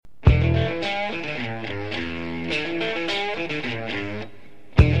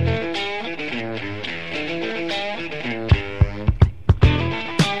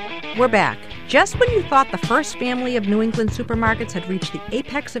We're back. Just when you thought the first family of New England supermarkets had reached the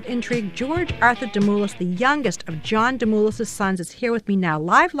apex of intrigue, George Arthur Demoulas, the youngest of John Demoulas' sons, is here with me now,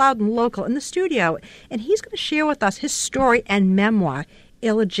 live, loud, and local in the studio, and he's going to share with us his story and memoir,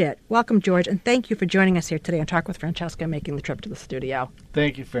 Illegit. Welcome, George, and thank you for joining us here today on Talk with Francesca, making the trip to the studio.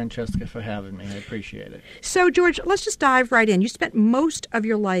 Thank you, Francesca, for having me. I appreciate it. So, George, let's just dive right in. You spent most of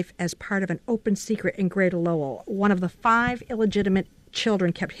your life as part of an open secret in Greater Lowell, one of the 5 illegitimate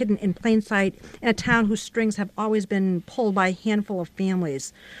children kept hidden in plain sight in a town whose strings have always been pulled by a handful of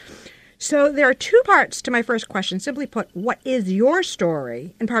families. So there are 2 parts to my first question. Simply put, what is your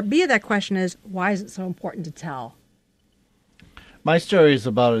story? And part B of that question is, why is it so important to tell? My story is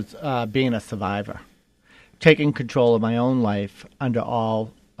about being a survivor, taking control of my own life under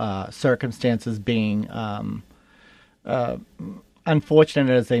all circumstances, being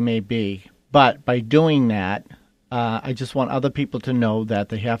unfortunate as they may be. But by doing that, I just want other people to know that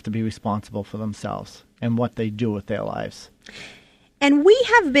they have to be responsible for themselves and what they do with their lives. And we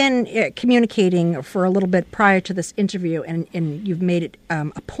have been communicating for a little bit prior to this interview, and you've made it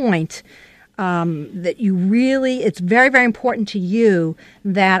a point that you really, it's very, very important to you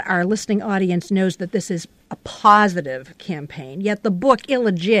that our listening audience knows that this is a positive campaign, yet the book,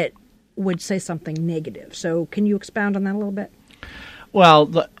 Illegit, would say something negative. So can you expound on that a little bit?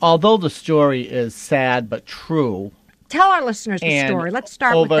 Well, although the story is sad but true. Tell our listeners the story. Let's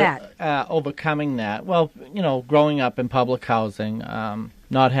start with that. Overcoming that. Well, growing up in public housing,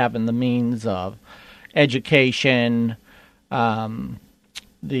 not having the means of education,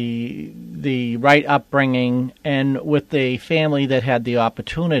 the right upbringing, and with a family that had the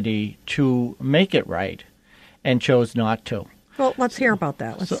opportunity to make it right and chose not to. Well, let's hear about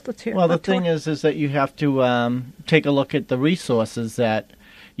that. Let's hear. Well, the thing is that you have to take a look at the resources that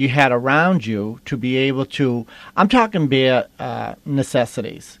you had around you to be able to. I'm talking bare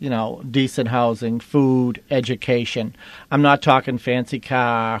necessities. Decent housing, food, education. I'm not talking fancy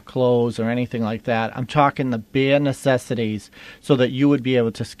car, clothes, or anything like that. I'm talking the bare necessities so that you would be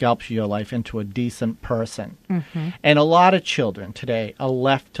able to sculpture your life into a decent person. Mm-hmm. And a lot of children today are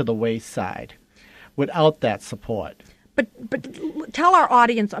left to the wayside without that support. But tell our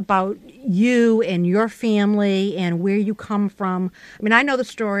audience about you and your family and where you come from. I mean, I know the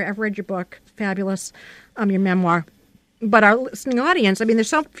story. I've read your book, fabulous, your memoir. But our listening audience, I mean, there's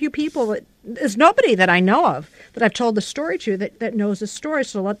so few people there's nobody that I know of that I've told the story to that knows the story.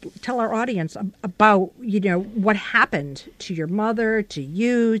 So tell our audience about, what happened to your mother, to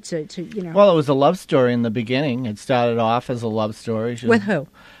you, to. Well, it was a love story in the beginning. It started off as a love story. With who?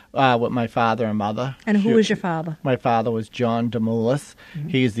 With my father and mother. And who was your father? My father was John Demoulas. Mm-hmm.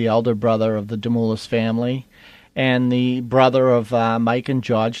 He's the elder brother of the Demoulas family, and the brother of Mike and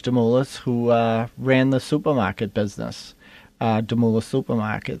George Demoulas, who ran the supermarket business, Demoulas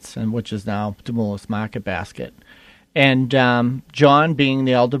Supermarkets, and which is now Demoulas Market Basket. And John, being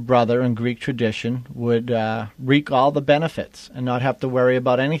the elder brother in Greek tradition, would reap all the benefits and not have to worry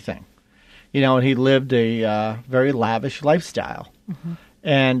about anything. And he lived a very lavish lifestyle. Mm-hmm.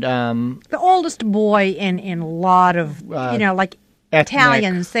 And the oldest boy in a lot of like ethnic,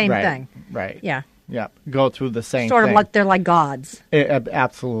 Italians, same thing. Right. Yeah. Yeah. Go through the same sort thing. of like they're like gods.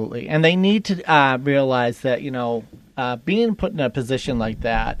 Absolutely. And they need to realize that being put in a position like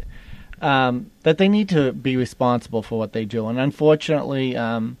that, that they need to be responsible for what they do. And unfortunately,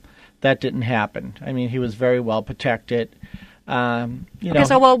 that didn't happen. I mean, he was very well protected. Okay,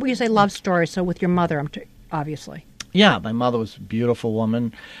 so you say love story. So with your mother, obviously. Yeah, my mother was a beautiful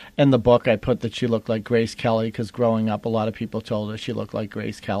woman. In the book, I put that she looked like Grace Kelly because growing up, a lot of people told her she looked like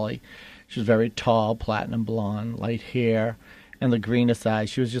Grace Kelly. She was very tall, platinum blonde, light hair, and the greenest eyes.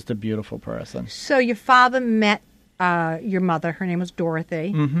 She was just a beautiful person. So your father met your mother. Her name was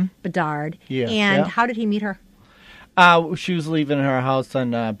Dorothy Bedard. Yeah. And how did he meet her? She was leaving her house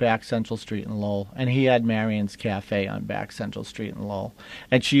on Back Central Street in Lowell, and he had Marion's Cafe on Back Central Street in Lowell.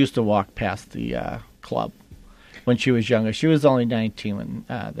 And she used to walk past the club. When she was younger. She was only 19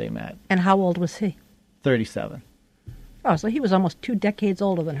 when they met. And how old was he? 37. Oh, so he was almost 2 decades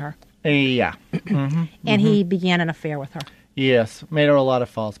older than her. Yeah. Mm-hmm. And he began an affair with her. Yes. Made her a lot of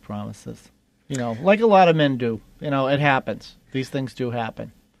false promises. Like a lot of men do. It happens. These things do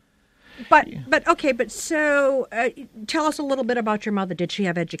happen. But so tell us a little bit about your mother. Did she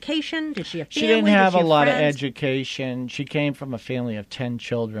have education? Did she have family? She didn't have a lot friends? of education. She came from a family of 10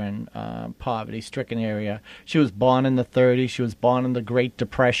 children, poverty-stricken area. She was born in the 30s. She was born in the Great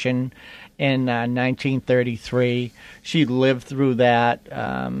Depression in 1933. She lived through that.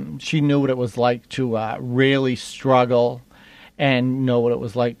 She knew what it was like to really struggle and know what it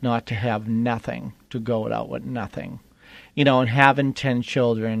was like not to have nothing, to go out with nothing. and having 10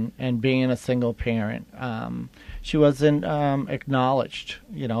 children and being a single parent, she wasn't acknowledged,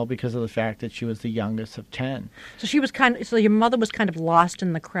 because of the fact that she was the youngest of 10. So she was so your mother was kind of lost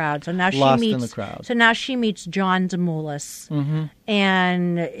in the crowd. So now Lost in the crowd. So now she meets John DeMoulis. Mm-hmm.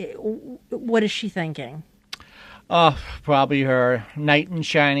 And what is she thinking? Oh, probably her knight in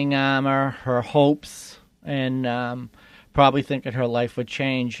shining armor, her hopes, and probably thinking her life would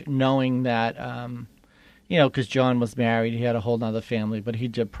change, knowing that, because John was married, he had a whole nother family, but he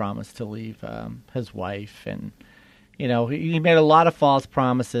did promise to leave his wife, and, he made a lot of false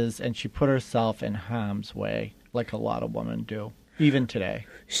promises, and she put herself in harm's way, like a lot of women do, even today.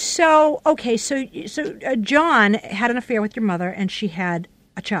 So, okay, so John had an affair with your mother, and she had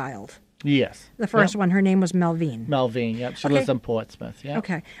a child. Yes. The first one, her name was Melvine. Melvine, yep. She lives in Portsmouth, yeah.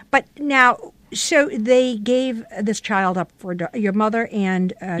 Okay. But now, so they gave this child up for your mother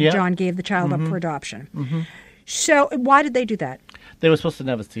and John gave the child up for adoption. Mm-hmm. So why did they do that? They were supposed to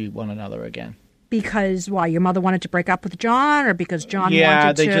never see one another again. Because, why, your mother wanted to break up with John, or because John wanted to?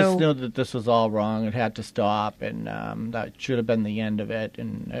 Yeah, they just knew that this was all wrong. It had to stop, and that should have been the end of it,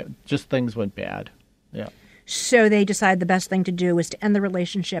 and just things went bad. Yeah. So they decided the best thing to do was to end the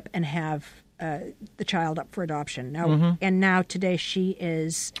relationship and have the child up for adoption. Now, and now today she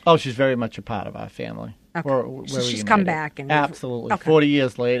is. Oh, she's very much a part of our family. Okay. So she's come back and absolutely 40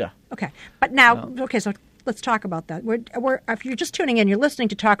 years later. Okay, but now, so let's talk about that. If you're just tuning in, you're listening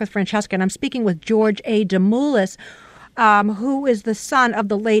to Talk with Francesca, and I'm speaking with George A. DeMoulis, who is the son of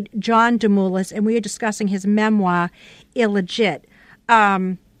the late John DeMoulis, and we are discussing his memoir, Illegit.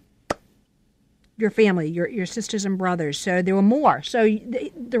 Your family, your sisters and brothers. So there were more. So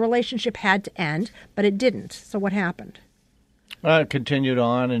the relationship had to end, but it didn't. So what happened? It continued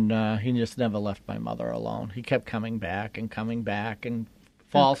on, and he just never left my mother alone. He kept coming back, and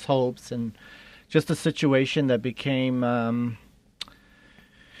false hopes, and just a situation that became, not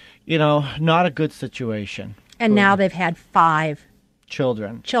a good situation. And now they've had 5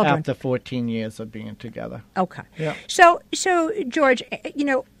 children after 14 years of being together. Okay. Yeah. So George,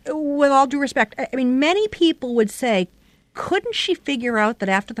 with all due respect, I mean, many people would say, couldn't she figure out that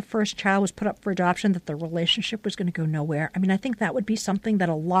after the first child was put up for adoption that the relationship was going to go nowhere? I mean, I think that would be something that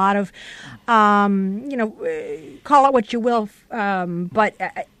a lot of, call it what you will, but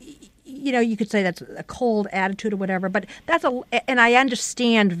you could say that's a cold attitude or whatever, but and I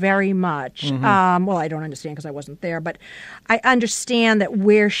understand very much. Mm-hmm. Well, I don't understand because I wasn't there, but I understand that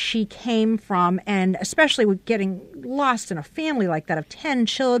where she came from, and especially with getting lost in a family like that of 10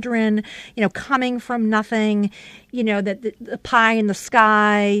 children, coming from nothing, that the pie in the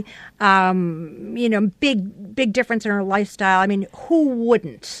sky, big difference in her lifestyle. I mean, who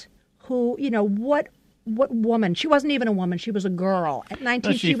wouldn't? What woman? She wasn't even a woman. She was a girl. At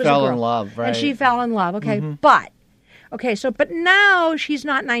 19, she was a girl. She fell in love, right? And she fell in love. Okay, but now she's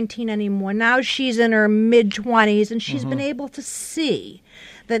not 19 anymore. Now she's in her mid-20s, and she's been able to see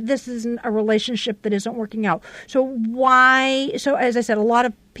that this isn't a relationship that isn't working out. So why? So as I said, a lot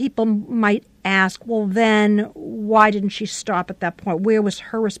of people might ask, well, then why didn't she stop at that point? Where was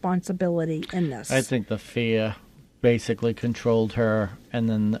her responsibility in this? I think the fear basically controlled her, and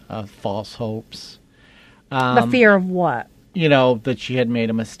then false hopes. The fear of what? That she had made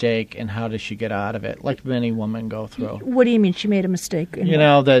a mistake, and how does she get out of it? Like many women go through. What do you mean she made a mistake?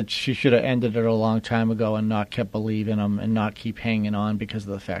 That she should have ended it a long time ago and not kept believing him and not keep hanging on because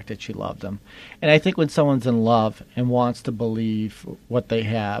of the fact that she loved him. And I think when someone's in love and wants to believe what they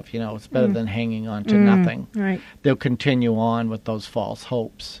have, it's better than hanging on to nothing. Right. They'll continue on with those false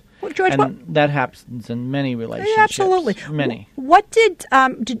hopes. Well, George, that happens in many relationships. Yeah, absolutely. Many. What did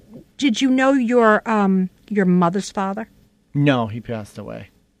you know your mother's father? No, he passed away.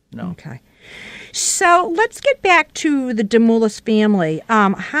 No. Okay. So let's get back to the DeMoulis family.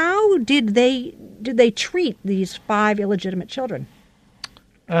 How did they treat these 5 illegitimate children?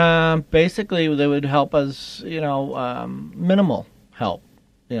 Basically, they would help us, minimal help.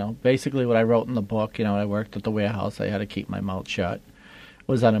 Basically what I wrote in the book, I worked at the warehouse. I had to keep my mouth shut. It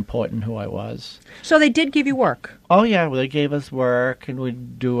was unimportant who I was. So they did give you work? Oh, yeah. Well, they gave us work, and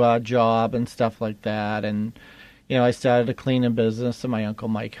we'd do our job and stuff like that. And, I started a cleaning business, and my Uncle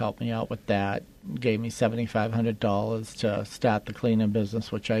Mike helped me out with that. Gave me $7,500 to start the cleaning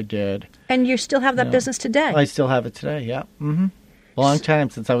business, which I did. And you still have that business today? I still have it today, yeah. Mm-hmm. A long time,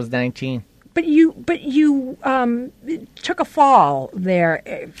 since I was 19. But you took a fall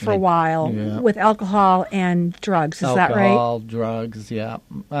there for a while with alcohol and drugs. Is that right? Alcohol, drugs, yeah.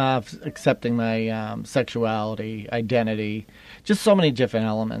 Accepting my sexuality, identity, just so many different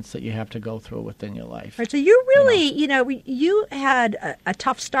elements that you have to go through within your life. Right. So you really, you had a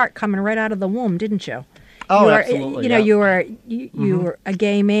tough start coming right out of the womb, didn't you? Oh, you were, absolutely. You know, yeah. you were a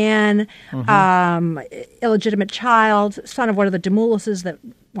gay man, illegitimate child, son of one of the DeMoulises that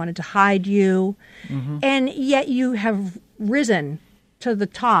wanted to hide you, and yet you have risen to the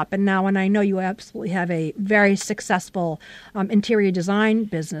top. And now, and I know you absolutely have a very successful interior design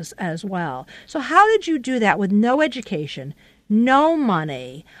business as well. So how did you do that with no education, no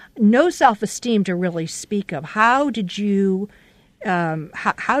money, no self-esteem to really speak of? How did you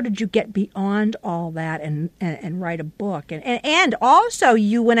get beyond all that and write a book? And also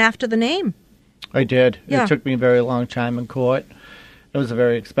you went after the name. I did. Yeah. It took me a very long time in court. It was a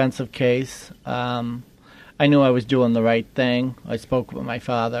very expensive case. I knew I was doing the right thing. I spoke with my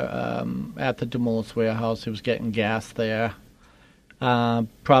father at the DeMoulis warehouse. He was getting gas there.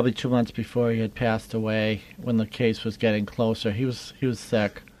 Probably 2 months before he had passed away, when the case was getting closer. He was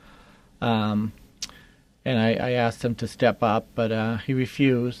sick. And I asked him to step up, but he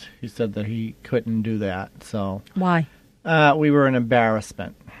refused. He said that he couldn't do that. So Why? we were an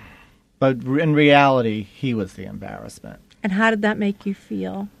embarrassment. But in reality, he was the embarrassment. And how did that make you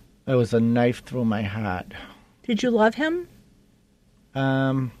feel? It was a knife through my heart. Did you love him?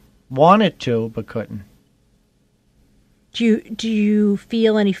 Wanted to, but couldn't. Do you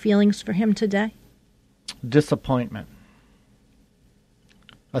feel any feelings for him today? Disappointment.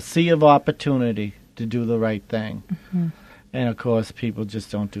 A sea of opportunity to do the right thing. And, of course, people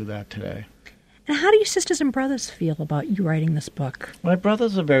just don't do that today. And how do your sisters and brothers feel about you writing this book? My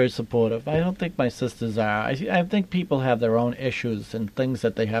brothers are very supportive. I don't think my sisters are. I think people have their own issues and things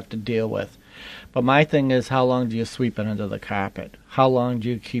that they have to deal with. But my thing is, how long do you sweep it under the carpet? How long do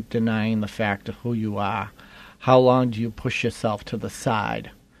you keep denying the fact of who you are? How long do you push yourself to the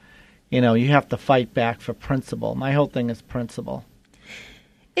side? You know, you have to fight back for principle. My whole thing is principle.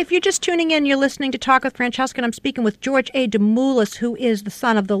 If you're just tuning in, you're listening to Talk with Francesca, and I'm speaking with George A. DeMoulis, who is the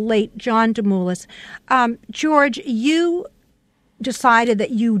son of the late John DeMoulis. George, you decided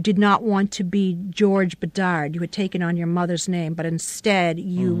that you did not want to be George Bedard. You had taken on your mother's name, but instead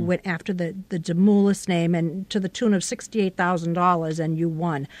you went after the DeMoulis name, and to the tune of $68,000, and you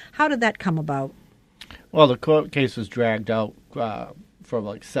won. How did that come about? Well, the court case was dragged out for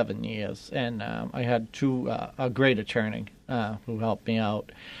like 7 years, and I had a great attorney who helped me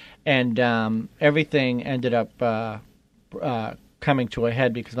out, and everything ended up coming to a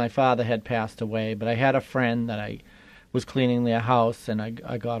head because my father had passed away. But I had a friend that I was cleaning their house, and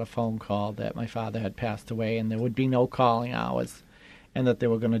I got a phone call that my father had passed away, and there would be no calling hours, and that they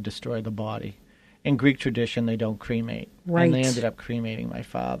were going to destroy the body. In Greek tradition, they don't cremate, Right. and they ended up cremating my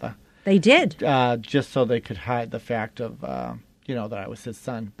father. They did. Just so they could hide the fact of, that I was his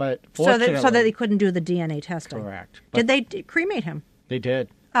son. But So fortunately, that they couldn't do the DNA testing. correct. Did they cremate him? They did.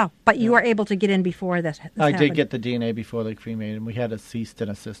 Oh, but you were able to get in before this I happened. did get the DNA before they cremated him. We had a cease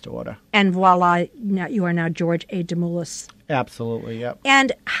and assist order. And voila, now you are now George A. DeMoulis. Absolutely, yep.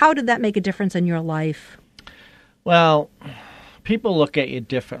 And how did that make a difference in your life? Well, people look at you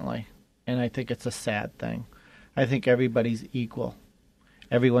differently, and I think it's a sad thing. I think everybody's equal.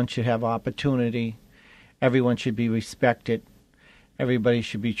 Everyone should have opportunity. Everyone should be respected. Everybody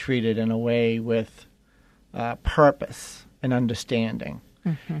should be treated in a way with purpose and understanding.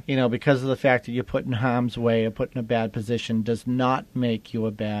 Because of the fact that you're put in harm's way or put in a bad position does not make you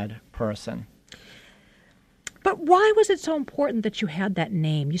a bad person. But why was it so important that you had that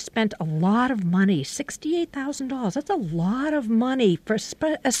name? You spent a lot of money, $68,000. That's a lot of money,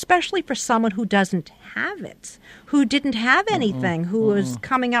 especially for someone who doesn't have it, who didn't have anything, who was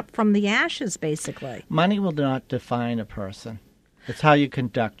coming up from the ashes, basically. Money will not define a person. It's how you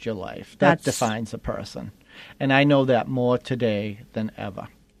conduct your life. That defines a person. And I know that more today than ever.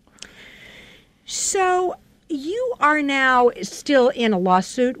 So you are now still in a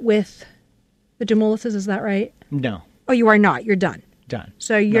lawsuit with the DeMoulises, is that right? No. Oh, you are not. You're done. Done.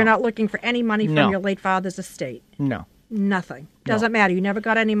 So you're No. not looking for any money from No. your late father's estate? No. Nothing. No. Doesn't matter. You never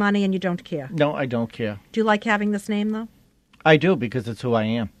got any money and you don't care. No, I don't care. Do you like having this name, though? I do, because it's who I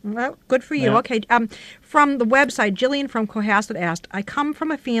am. Well, good for you. Yeah. Okay. From the website, Jillian from Cohasset asked, I come from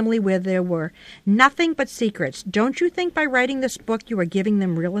a family where there were nothing but secrets. Don't you think by writing this book you are giving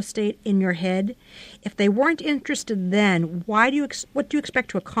them real estate in your head? If they weren't interested then, what do you expect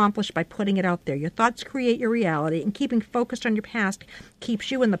to accomplish by putting it out there? Your thoughts create your reality, and keeping focused on your past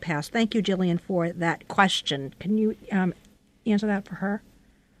keeps you in the past. Thank you, Jillian, for that question. Can you answer that for her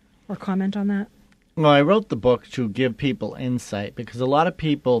or comment on that? Well, I wrote the book to give people insight, because a lot of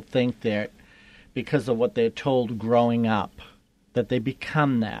people think that because of what they're told growing up, that they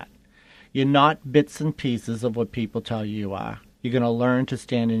become that. You're not bits and pieces of what people tell you you are. You're going to learn to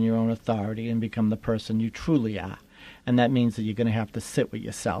stand in your own authority and become the person you truly are. And that means that you're going to have to sit with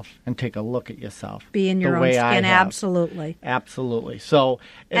yourself and take a look at yourself. Be in your the own way I skin, have. absolutely. Absolutely. So,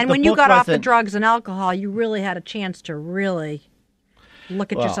 and when you got off the drugs and alcohol, you really had a chance to really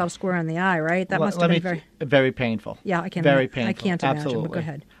look at yourself square in the eye, right? That must have been very painful. Yeah, I can't. Very painful. I can't imagine. Absolutely. But go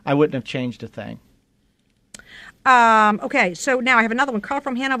ahead. I wouldn't have changed a thing. Okay, so now I have another one. Carl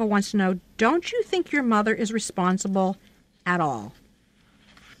from Hanover wants to know, don't you think your mother is responsible at all?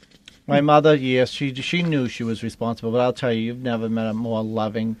 My mother, yes, she knew she was responsible, but I'll tell you, you've never met a more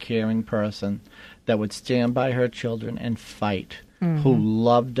loving, caring person that would stand by her children and fight, who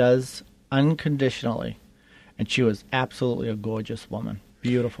loved us unconditionally. And she was absolutely a gorgeous woman,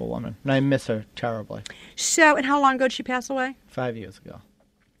 beautiful woman. And I miss her terribly. So, and how long ago did she pass away? 5 years ago.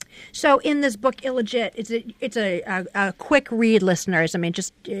 So in this book, Illegit, it's a quick read, listeners. I mean,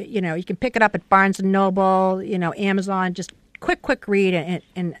 just, you can pick it up at Barnes & Noble, Amazon, just quick read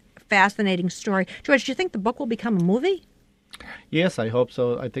and fascinating story. George, do you think the book will become a movie? Yes, I hope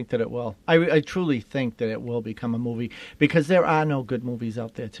so. I think that it will. I truly think that it will become a movie because there are no good movies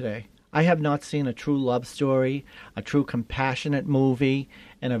out there today. I have not seen a true love story, a true compassionate movie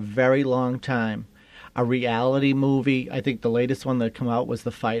in a very long time. A reality movie. I think the latest one that came out was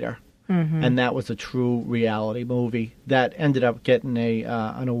The Fighter, and that was a true reality movie that ended up getting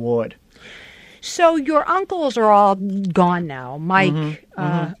an award. So your uncles are all gone now. Mike,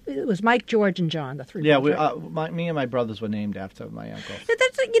 it was Mike, George, and John, the three. Yeah, brothers. Me and my brothers were named after my uncles.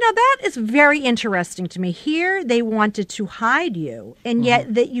 That is very interesting to me. Here, they wanted to hide you, and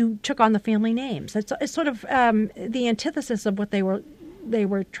yet that you took on the family names. It's sort of the antithesis of what they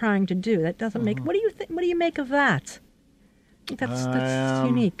were trying to do. That doesn't make. What do you think? What do you make of that? I think that's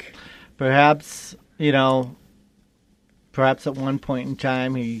unique. Perhaps perhaps at one point in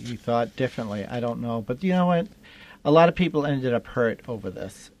time he thought differently. I don't know, but you know what? A lot of people ended up hurt over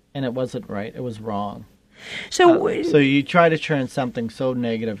this, and it wasn't right. It was wrong. So you try to turn something so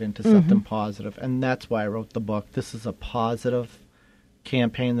negative into something positive, and that's why I wrote the book. This is a positive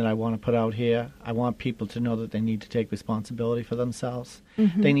campaign that I want to put out here. I want people to know that they need to take responsibility for themselves.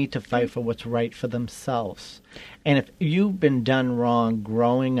 They need to fight for what's right for themselves. And if you've been done wrong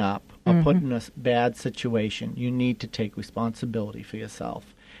growing up or put in a bad situation, you need to take responsibility for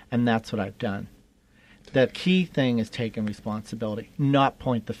yourself. And that's what I've done. The key thing is taking responsibility, not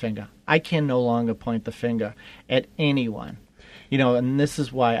point the finger. I can no longer point the finger at anyone. And this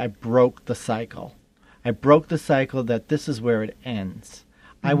is why I broke the cycle. I broke the cycle that this is where it ends.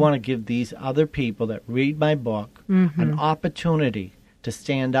 I want to give these other people that read my book an opportunity to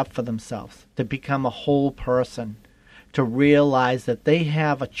stand up for themselves, to become a whole person, to realize that they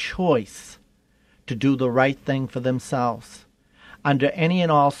have a choice to do the right thing for themselves under any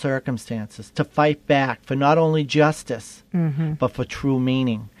and all circumstances, to fight back for not only justice, but for true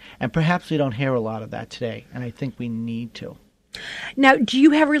meaning. And perhaps we don't hear a lot of that today, and I think we need to. Now, do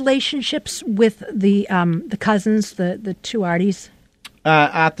you have relationships with the cousins, the two Arties?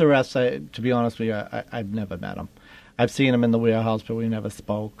 Arthur S., to be honest with you, I've never met him. I've seen him in the warehouse, but we never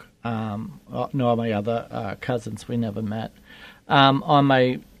spoke. Nor my other cousins, we never met. On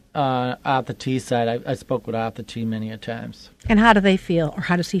my Arthur T. side, I spoke with Arthur T. many a times. And how do they feel, or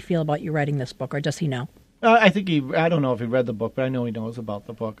how does he feel about you writing this book, or does he know? I think I don't know if he read the book, but I know he knows about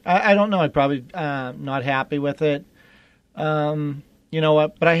the book. I don't know. I'm probably not happy with it. You know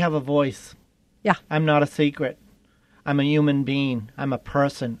what? But I have a voice. Yeah. I'm not a secret. I'm a human being. I'm a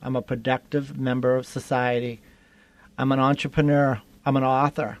person. I'm a productive member of society. I'm an entrepreneur. I'm an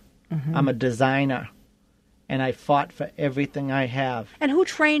author. I'm a designer. And I fought for everything I have. And who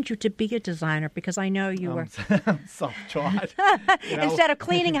trained you to be a designer? Because I know you were... I'm self-taught. Instead of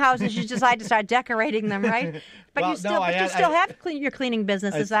cleaning houses, you decided to start decorating them, right? But you still have your cleaning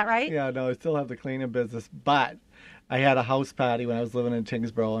business, is that right? Yeah, no, I still have the cleaning business. But I had a house party when I was living in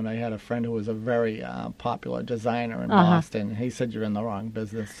Tingsboro, and I had a friend who was a very popular designer in Boston. And he said, you're in the wrong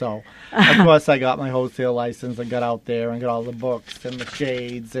business. So, of course, I got my wholesale license and got out there and got all the books and the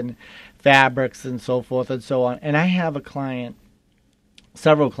shades and fabrics and so forth and so on. And I have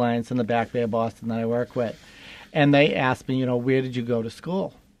several clients in the Back Bay of Boston that I work with. And they asked me, where did you go to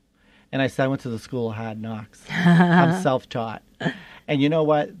school? And I said, I went to the School of Hard Knocks. I'm self-taught. And you know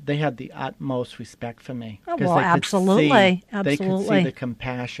what? They had the utmost respect for me. Oh, well, absolutely. They could see the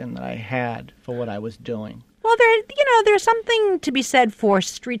compassion that I had for what I was doing. Well, there's something to be said for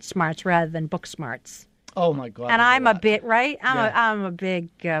street smarts rather than book smarts. Oh, my God. And I'm a bit, right? I'm a big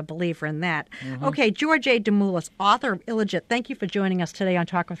believer in that. Okay, George A. Demoulas, author of Illegit, thank you for joining us today on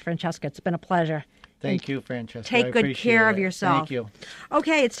Talk with Francesca. It's been a pleasure. Thank you, Francesca. Take I good appreciate care of it. yourself. Thank you.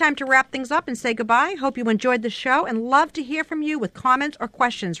 Okay, it's time to wrap things up and say goodbye. Hope you enjoyed the show and love to hear from you with comments or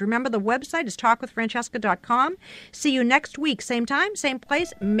questions. Remember, the website is talkwithfrancesca.com. See you next week. Same time, same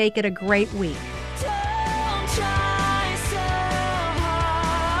place. Make it a great week. Don't try.